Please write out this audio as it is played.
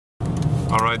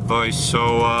Alright boys,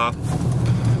 so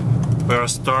we're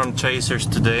storm chasers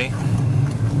today.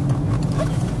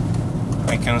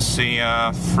 I can see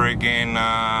a friggin'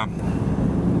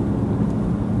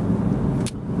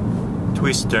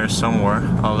 twister somewhere,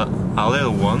 a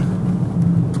little one,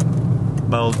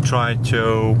 but I'll try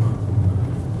to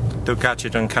catch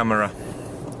it on camera.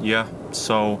 Yeah,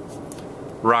 so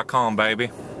rock on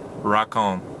baby, rock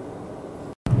on.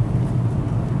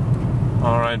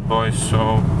 Alright boys,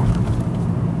 so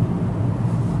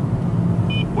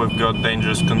we've got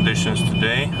dangerous conditions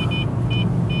today.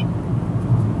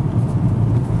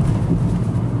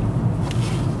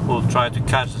 We'll try to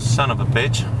catch the son of a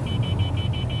bitch.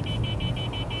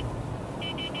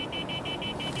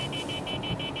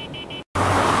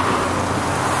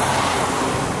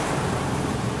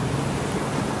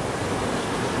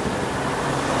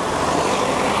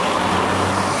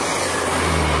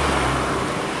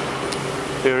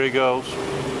 Here he goes.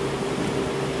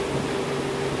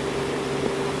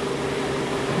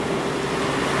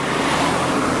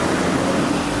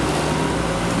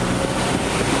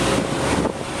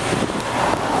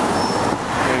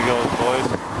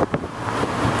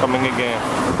 Coming again.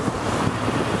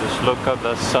 Just look at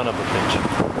that son of a bitch.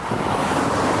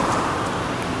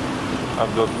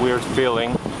 I've got weird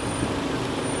feeling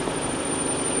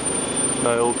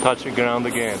that it'll touch the ground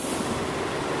again.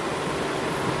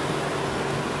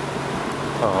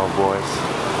 Oh boys,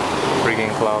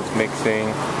 friggin' clouds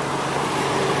mixing.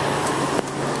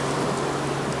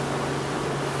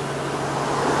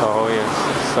 Oh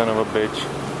yes, son of a bitch.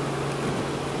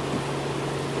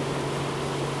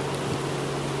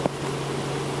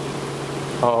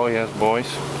 Oh yes boys,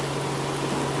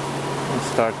 it's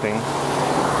starting.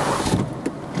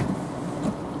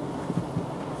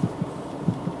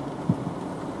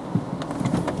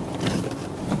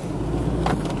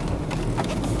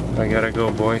 I gotta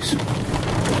go boys.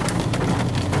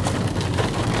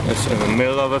 It's in the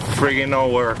middle of a friggin'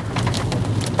 nowhere.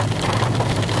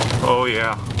 Oh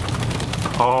yeah,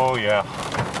 oh yeah.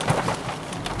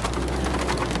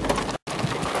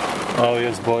 Oh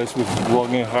yes boys, we're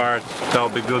vlogging hard. That'll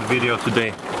be a good video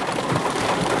today.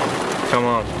 Come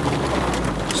on.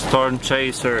 Storm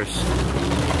chasers.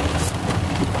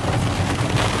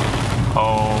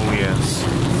 Oh yes.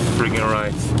 Friggin'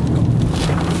 right.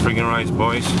 Friggin' right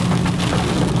boys.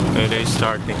 It is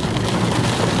starting.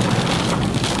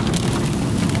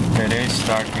 It is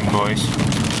starting boys.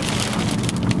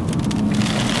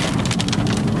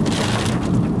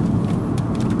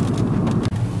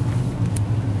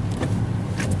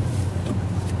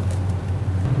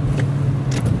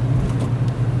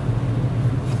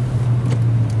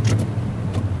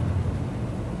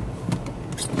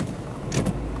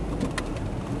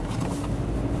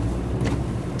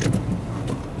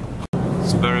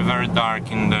 Very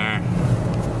dark in there,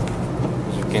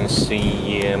 as you can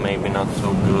see. Yeah, maybe not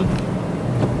so good,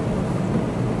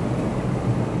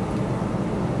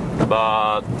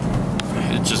 but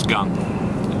it's just gone.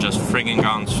 It's just friggin'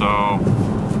 gone, so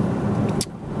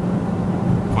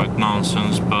quite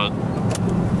nonsense, but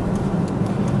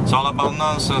it's all about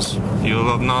nonsense. You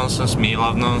love nonsense, me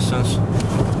love nonsense,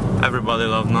 everybody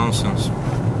love nonsense.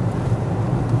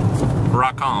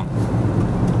 Rock on.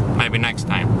 Maybe next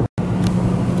time.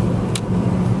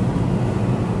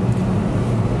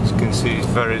 You can see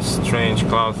very strange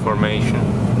cloud formation,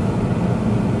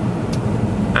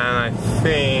 and I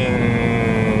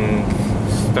think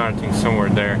starting somewhere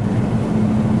there.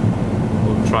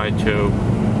 We'll try to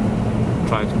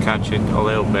catch it a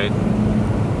little bit.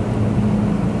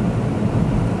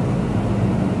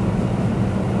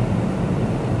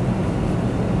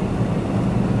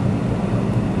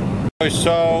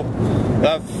 So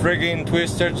that friggin'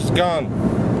 twister is gone.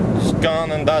 It's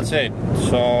gone and that's it.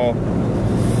 So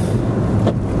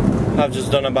I've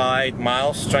just done about 8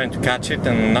 miles trying to catch it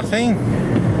and nothing.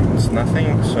 It's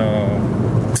nothing, so...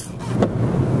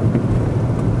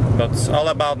 But it's all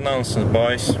about nonsense,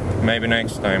 boys. Maybe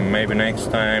next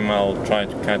time I'll try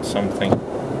to catch something.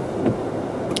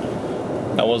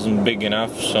 That wasn't big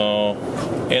enough, so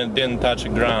it didn't touch the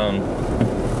ground.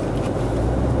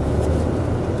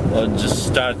 It'll just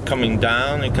start coming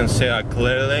down. You can see that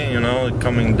clearly, you know,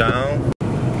 coming down.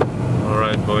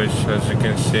 Alright boys, as you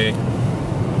can see,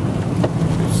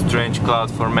 strange cloud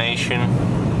formation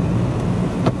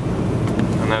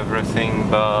and everything,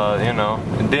 but you know,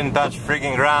 it didn't touch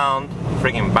friggin' ground,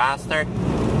 friggin' bastard.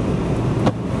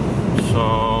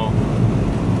 So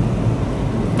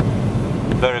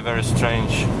very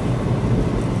strange,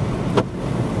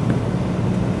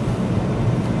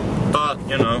 but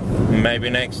you know, maybe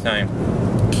next time.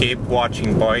 Keep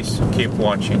watching boys, keep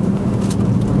watching.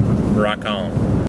 Rock on.